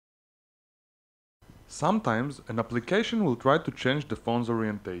Sometimes an application will try to change the phone's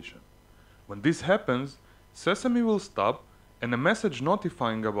orientation. When this happens, Sesame will stop and a message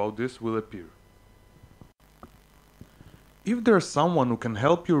notifying about this will appear. If there's someone who can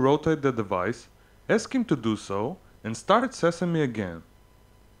help you rotate the device, ask him to do so and start Sesame again.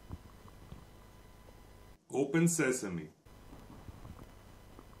 Open Sesame.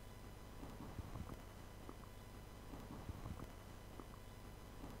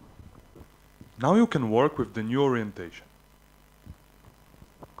 Now you can work with the new orientation.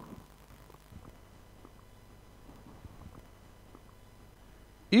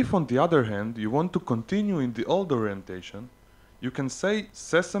 If on the other hand you want to continue in the old orientation, you can say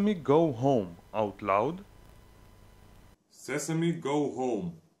Sesame go home out loud Sesame go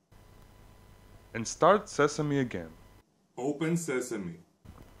home. and start Sesame again. Open Sesame.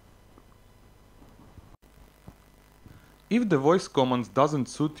 If the voice commands doesn't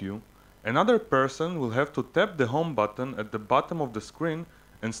suit you, another person will have to tap the home button at the bottom of the screen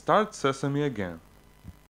and start Sesame again.